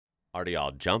Alrighty,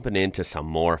 y'all, jumping into some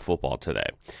more football today.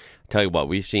 Tell you what,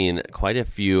 we've seen quite a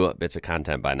few bits of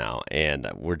content by now,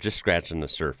 and we're just scratching the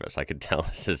surface. I could tell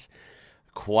this is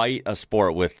quite a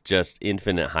sport with just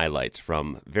infinite highlights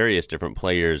from various different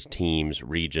players, teams,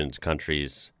 regions,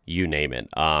 countries, you name it.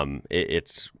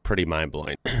 It's pretty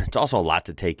mind-blowing. It's also a lot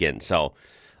to take in, so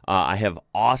I have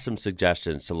awesome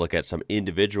suggestions to look at some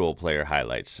individual player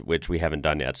highlights, which we haven't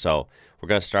done yet. So we're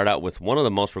going to start out with one of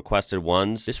the most requested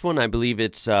ones. This one, I believe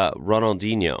it's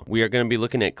Ronaldinho. We are going to be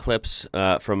looking at clips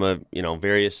from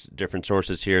various different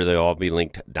sources here. They'll all be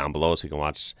linked down below so you can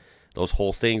watch those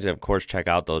whole things. And, of course, check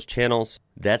out those channels.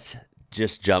 Let's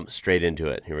just jump straight into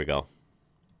it. Here we go.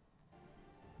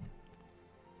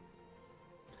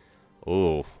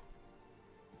 Ooh.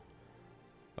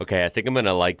 Okay, I think I'm going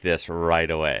to like this right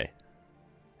away.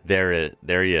 There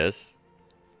he is.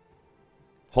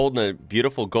 Holding a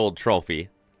beautiful gold trophy.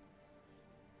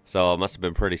 So it must have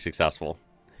been pretty successful.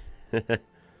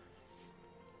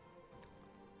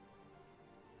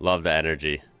 Love the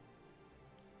energy.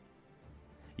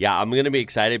 Yeah, I'm going to be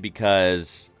excited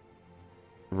because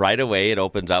right away it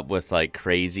opens up with like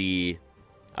crazy,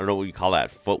 I don't know what you call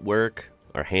that, footwork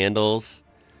or handles.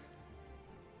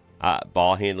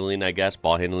 Ball handling, I guess.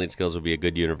 Ball handling skills would be a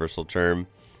good universal term.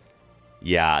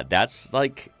 Yeah, that's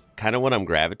like kind of what I'm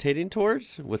gravitating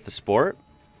towards with the sport.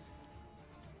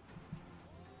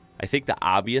 I think the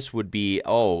obvious would be,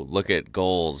 oh, look at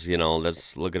goals,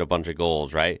 let's look at a bunch of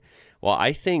goals, right? Well,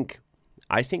 I think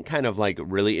kind of like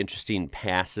really interesting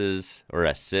passes or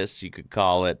assists, you could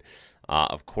call it.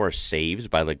 Of course, saves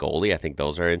by the goalie. I think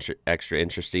those are extra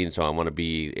interesting, so I want to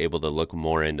be able to look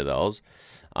more into those.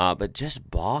 But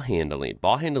just ball handling.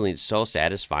 Ball handling is so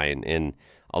satisfying in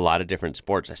a lot of different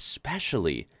sports,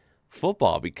 especially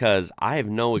football, because I have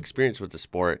no experience with the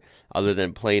sport other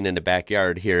than playing in the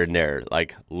backyard here and there,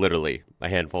 like literally a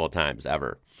handful of times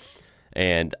ever.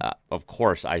 And, of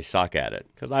course, I suck at it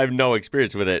because I have no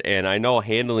experience with it. And I know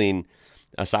handling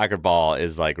a soccer ball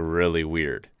is like really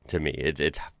weird to me.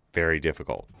 It's very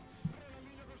difficult.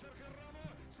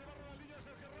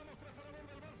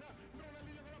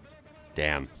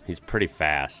 Damn, he's pretty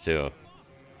fast, too.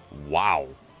 Wow.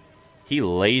 He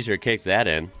laser kicked that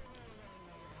in.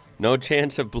 No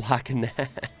chance of blocking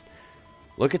that.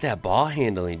 Look at that ball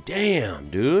handling. Damn,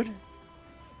 dude.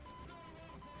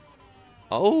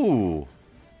 Oh.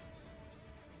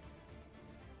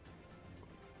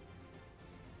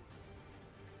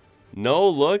 No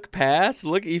look pass.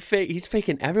 Look, he's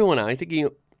faking everyone out. I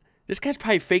think this guy's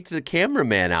probably faked the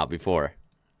cameraman out before.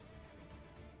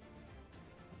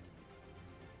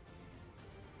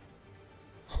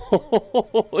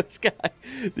 Oh, this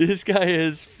guy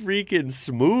is freaking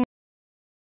smooth.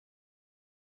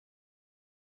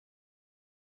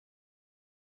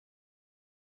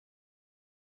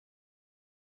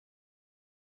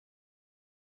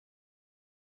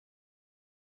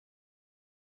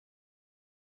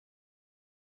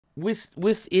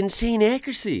 With insane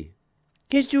accuracy.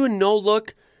 He's doing no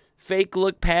look, fake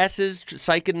look passes,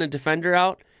 psyching the defender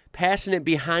out, passing it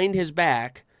behind his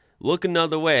back, look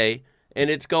another way, and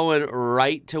it's going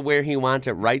right to where he wants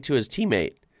it, right to his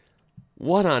teammate.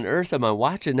 What on earth am I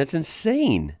watching? That's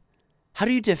insane. How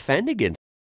do you defend against?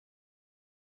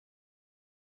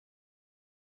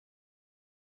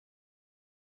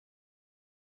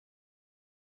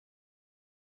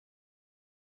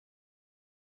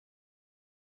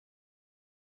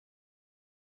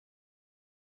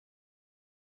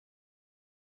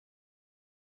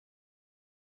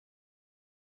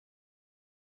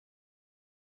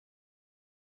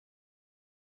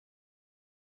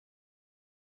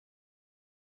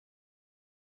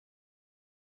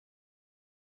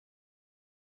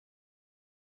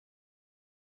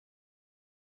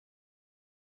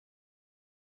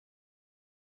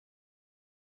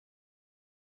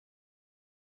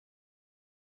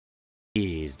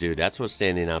 Jeez, dude, that's what's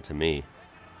standing out to me.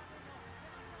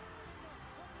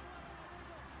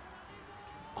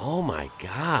 Oh my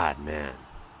God, man.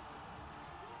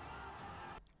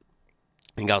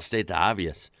 I think I'll state the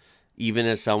obvious. Even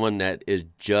as someone that is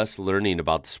just learning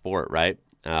about the sport, right?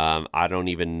 I don't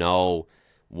even know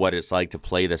what it's like to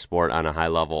play the sport on a high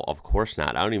level. Of course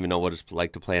not. I don't even know what it's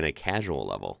like to play on a casual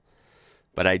level.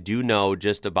 But I do know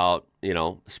just about,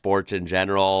 sports in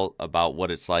general, about what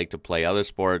it's like to play other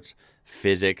sports,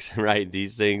 physics, right?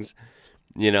 These things,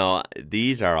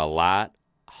 these are a lot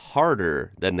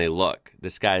harder than they look.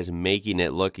 This guy's making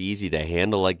it look easy to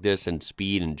handle like this and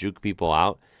speed and juke people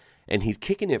out. And he's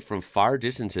kicking it from far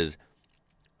distances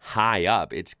high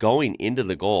up. It's going into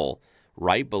the goal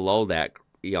right below that,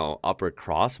 upper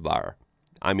crossbar.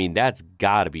 I mean, that's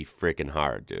got to be freaking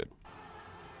hard, dude.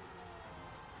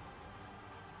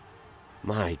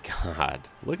 My God.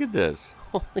 Look at this.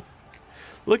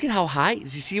 Look at how high. Do you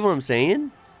see what I'm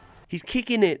saying? He's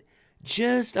kicking it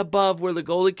just above where the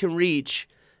goalie can reach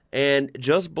and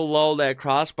just below that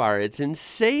crossbar. It's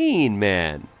insane,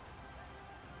 man.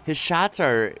 His shots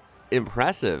are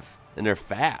impressive and they're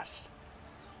fast.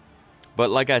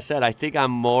 But like I said, I think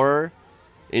I'm more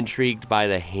intrigued by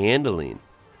the handling,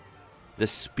 the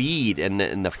speed,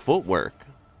 and the footwork.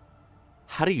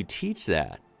 How do you teach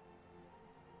that?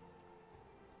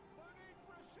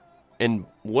 And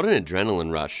what an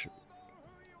adrenaline rush.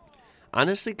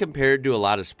 Honestly, compared to a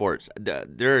lot of sports,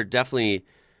 there are definitely,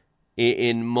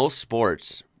 in most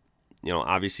sports, you know,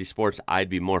 obviously sports I'd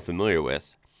be more familiar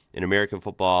with. In American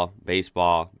football,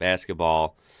 baseball,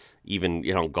 basketball, even,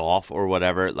 you know, golf or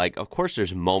whatever. Like, of course,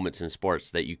 there's moments in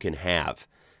sports that you can have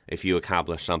if you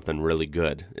accomplish something really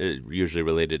good, usually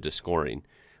related to scoring,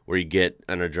 where you get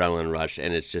an adrenaline rush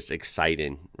and it's just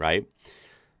exciting, right?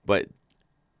 But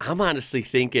I'm honestly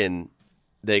thinking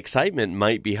the excitement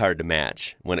might be hard to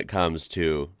match when it comes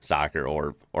to soccer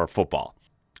or football,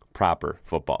 proper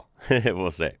football,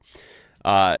 we'll say.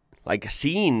 Like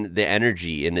seeing the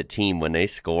energy in the team when they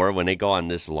score, when they go on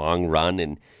this long run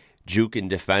and juking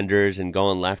defenders and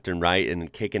going left and right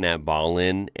and kicking that ball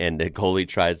in, and the goalie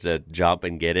tries to jump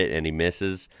and get it and he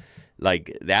misses.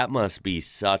 Like, that must be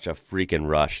such a freaking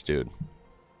rush, dude.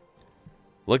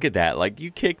 Look at that. Like,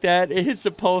 you kick that, it hits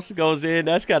the post, goes in.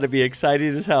 That's got to be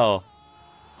exciting as hell.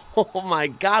 Oh, my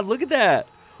God. Look at that.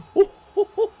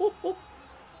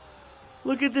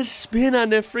 Look at the spin on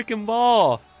that freaking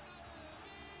ball.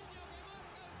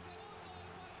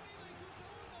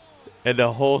 And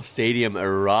the whole stadium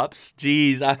erupts.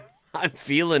 Jeez, I'm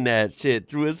feeling that shit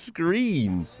through a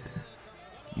screen.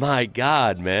 My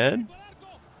God, man.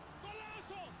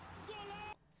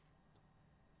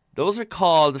 Those are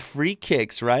called free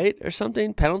kicks, right? Or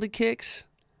something? Penalty kicks?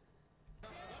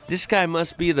 This guy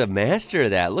must be the master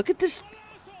of that. Look at this.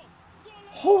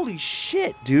 Holy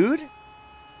shit, dude.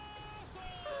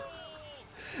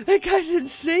 That guy's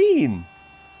insane.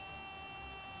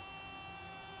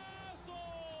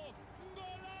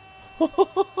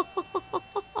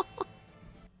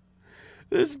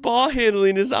 This ball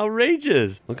handling is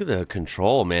outrageous. Look at the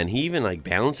control, man. He even like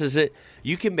balances it.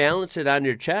 You can balance it on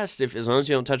your chest as long as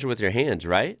you don't touch it with your hands,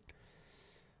 right?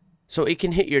 So it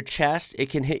can hit your chest, it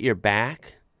can hit your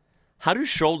back. How do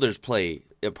shoulders play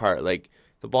a part? Like,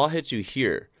 the ball hits you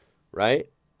here, right?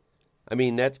 I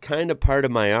mean, that's kind of part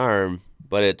of my arm,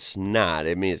 but it's not.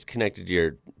 I mean, it's connected to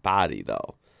your body,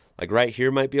 though. Like, right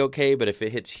here might be okay, but if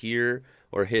it hits here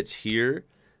or hits here,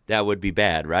 that would be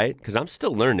bad, right? Because I'm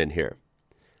still learning here.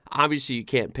 Obviously, you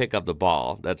can't pick up the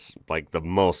ball. That's, like, the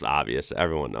most obvious.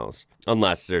 Everyone knows.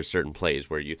 Unless there's certain plays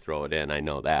where you throw it in. I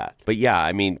know that. But, yeah,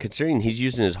 I mean, considering he's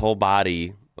using his whole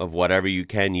body of whatever you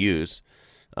can use,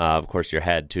 of course, your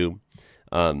head, too.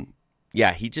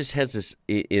 Yeah, he just has this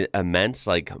immense,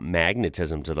 like,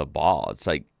 magnetism to the ball. It's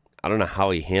like, I don't know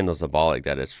how he handles the ball like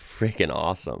that. It's freaking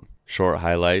awesome. Short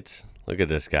highlights. Look at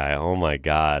this guy. Oh, my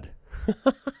God.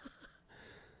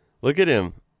 Look at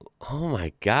him. Oh,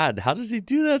 my God. How does he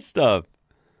do that stuff?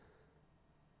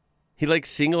 He, like,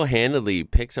 single-handedly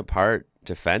picks apart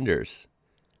defenders.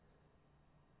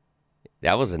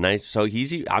 That was a nice... So,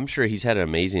 I'm sure he's had an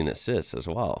amazing assist as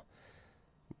well.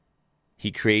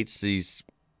 He creates these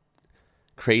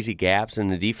crazy gaps in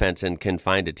the defense and can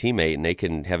find a teammate, and they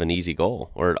can have an easy goal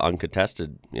or an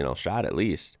uncontested, shot at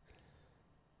least.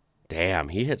 Damn,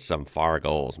 he hit some far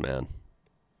goals, man.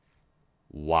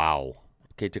 Wow.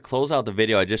 Okay, to close out the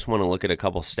video, I just want to look at a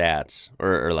couple stats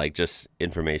or like just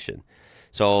information.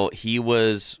 So he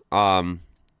was known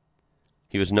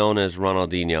as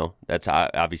Ronaldinho. That's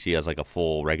obviously he has like a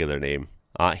full regular name.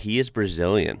 He is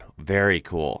Brazilian. Very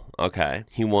cool. Okay.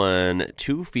 He won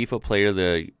 2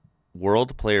 FIFA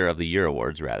World Player of the Year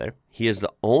awards, rather. He is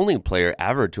the only player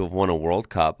ever to have won a World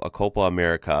Cup, a Copa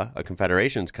America, a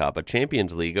Confederations Cup, a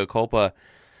Champions League, a Copa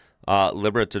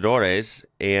Libertadores,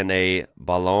 and a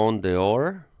Ballon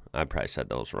d'Or. I probably said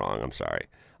those wrong. I'm sorry.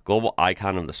 Global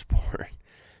icon of the sport.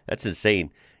 That's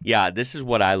insane. Yeah, this is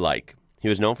what I like. He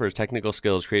was known for his technical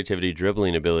skills, creativity,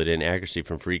 dribbling ability, and accuracy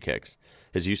from free kicks.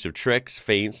 His use of tricks,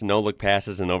 feints, no-look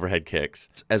passes, and overhead kicks,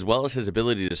 as well as his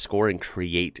ability to score and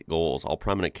create goals, all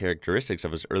prominent characteristics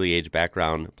of his early age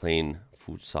background playing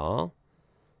futsal?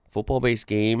 Football-based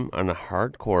game on a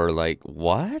hardcore, like,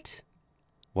 what?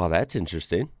 Wow, that's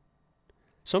interesting.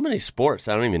 So many sports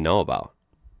I don't even know about.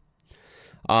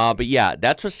 But yeah,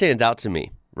 that's what stands out to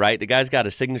me, right? The guy's got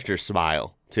a signature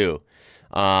smile, too.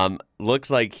 Looks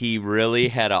like he really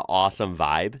had an awesome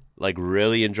vibe, like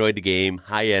really enjoyed the game,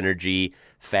 high energy,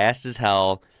 fast as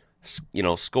hell,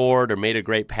 scored or made a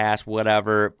great pass,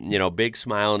 whatever, big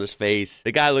smile on his face.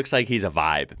 The guy looks like he's a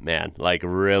vibe, man. Like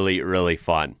really, really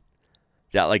fun.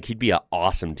 Yeah, like he'd be an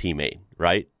awesome teammate,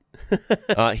 right?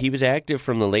 He was active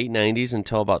from the late 90s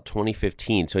until about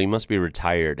 2015, so he must be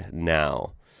retired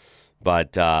now.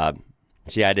 But,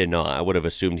 see, I didn't know. I would have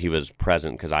assumed he was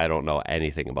present because I don't know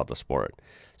anything about the sport.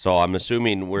 So I'm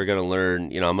assuming we're going to learn,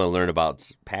 I'm going to learn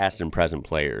about past and present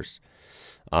players.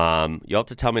 You'll have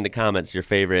to tell me in the comments your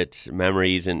favorite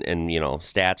memories and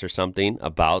stats or something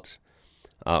about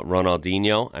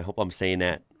Ronaldinho. I hope I'm saying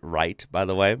that right, by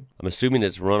the way. I'm assuming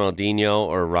it's Ronaldinho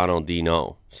or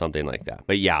Ronaldinho, something like that.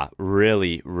 But yeah,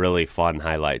 really, really fun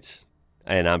highlights.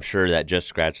 And I'm sure that just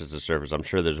scratches the surface. I'm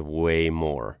sure there's way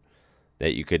more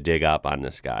that you could dig up on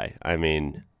this guy. I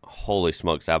mean, holy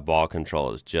smokes, that ball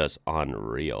control is just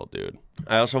unreal, dude.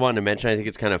 I also wanted to mention, I think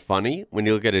it's kind of funny when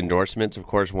you look at endorsements. Of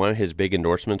course, one of his big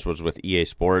endorsements was with EA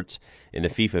Sports in the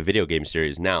FIFA video game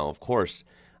series. Now, of course,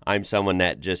 I'm someone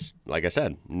that just, like I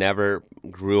said, never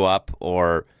grew up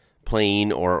or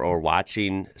playing or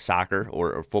watching soccer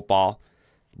or football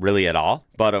really at all.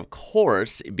 But of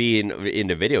course, being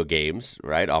into video games,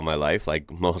 right, all my life,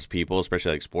 like most people,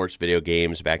 especially like sports video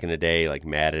games back in the day, like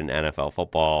Madden, NFL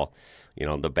football,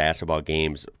 the basketball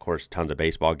games, of course, tons of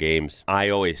baseball games. I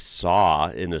always saw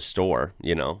in the store,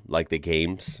 like the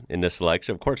games in the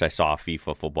selection. Of course, I saw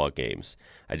FIFA football games.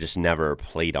 I just never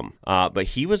played them. But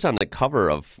he was on the cover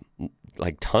of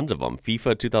like tons of them.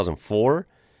 FIFA 2004,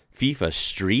 FIFA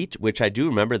Street, which I do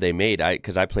remember they made,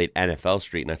 because I played NFL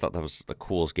Street, and I thought that was the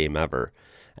coolest game ever.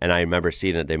 And I remember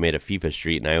seeing that they made a FIFA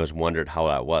Street, and I always wondered how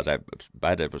that was. I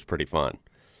bet it was pretty fun.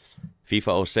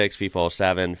 FIFA 06, FIFA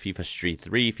 07, FIFA Street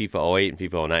 3, FIFA 08, and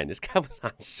FIFA 09. This guy was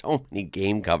on so many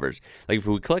game covers. Like, if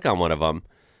we click on one of them,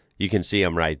 you can see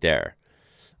him right there.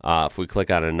 If we click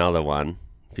on another one,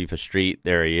 FIFA Street,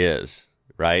 there he is,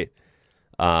 right?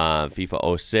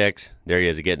 FIFA 06, there he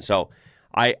is again. So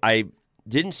I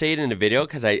didn't say it in the video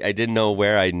because I didn't know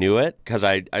where I knew it, because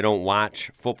I don't watch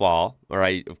football, or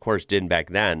I, of course, didn't back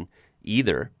then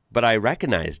either. But I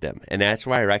recognized him, and that's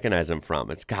where I recognize him from.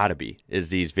 It's got to be, is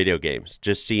these video games,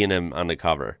 just seeing him on the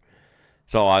cover.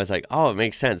 So I was like, oh, it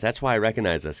makes sense. That's why I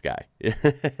recognize this guy.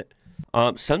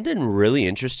 Something really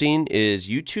interesting is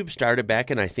YouTube started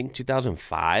back in, I think,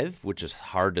 2005, which is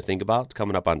hard to think about. It's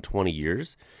coming up on 20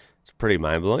 years. It's pretty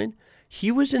mind-blowing.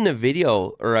 He was in the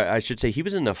video, or I should say he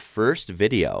was in the first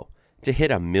video to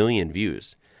hit 1 million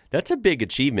views. That's a big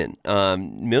achievement.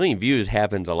 Million views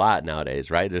happens a lot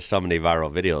nowadays, right? There's so many viral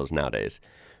videos nowadays.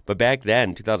 But back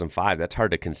then, 2005, that's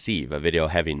hard to conceive, a video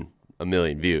having 1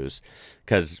 million views,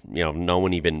 because no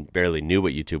one even barely knew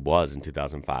what YouTube was in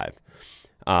 2005.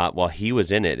 While he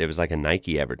was in it, it was like a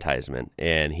Nike advertisement,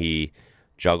 and he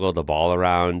juggled the ball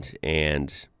around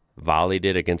and volleyed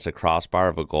it against the crossbar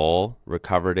of a goal,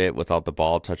 recovered it without the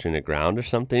ball touching the ground or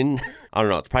something. I don't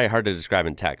know. It's probably hard to describe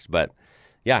in text, but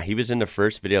yeah, he was in the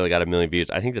first video that got 1 million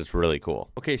views. I think that's really cool.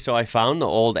 Okay, so I found the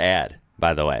old ad,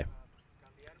 by the way.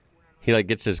 He like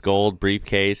gets his gold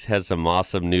briefcase, has some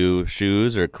awesome new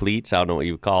shoes or cleats. I don't know what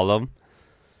you would call them.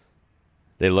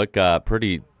 They look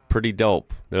pretty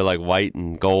dope. They're like white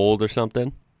and gold or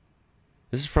something.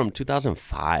 This is from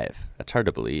 2005. That's hard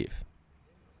to believe.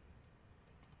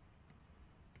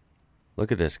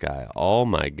 Look at this guy. Oh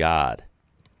my God.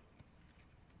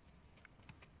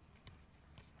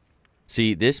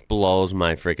 See, this blows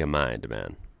my freaking mind,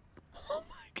 man. Oh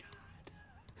my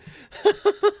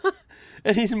God.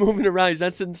 And he's moving around. He's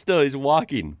not sitting still. He's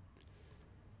walking.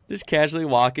 Just casually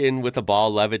walking with the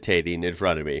ball levitating in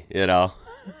front of me,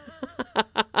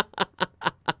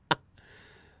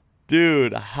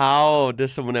 Dude, how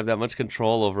does someone have that much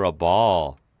control over a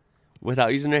ball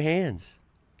without using their hands?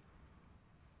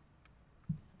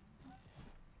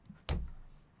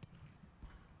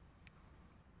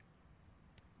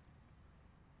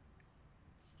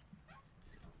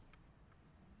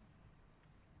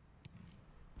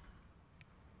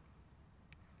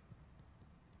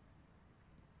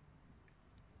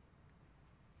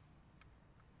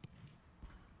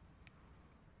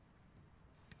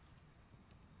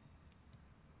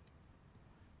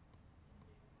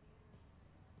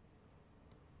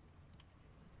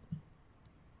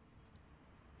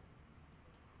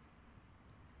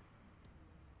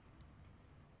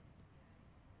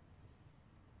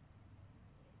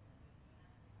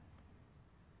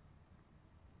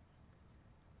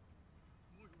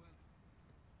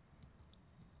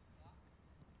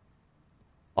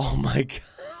 Oh my God.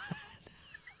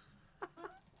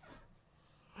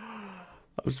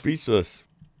 I'm speechless.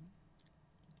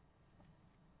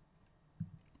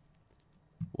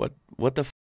 What the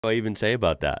f do I even say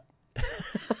about that?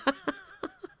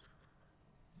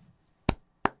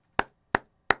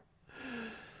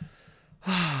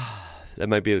 That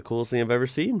might be the coolest thing I've ever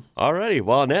seen. Alrighty,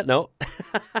 well, on that note,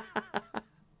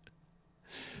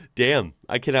 damn,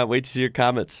 I cannot wait to see your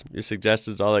comments, your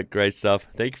suggestions, all that great stuff.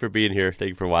 Thank you for being here. Thank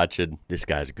you for watching. This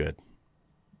guy's good.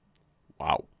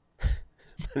 Wow.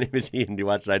 My name is Ian. You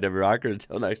watch IWrocker.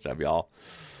 Until next time, y'all.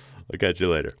 I'll catch you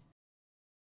later.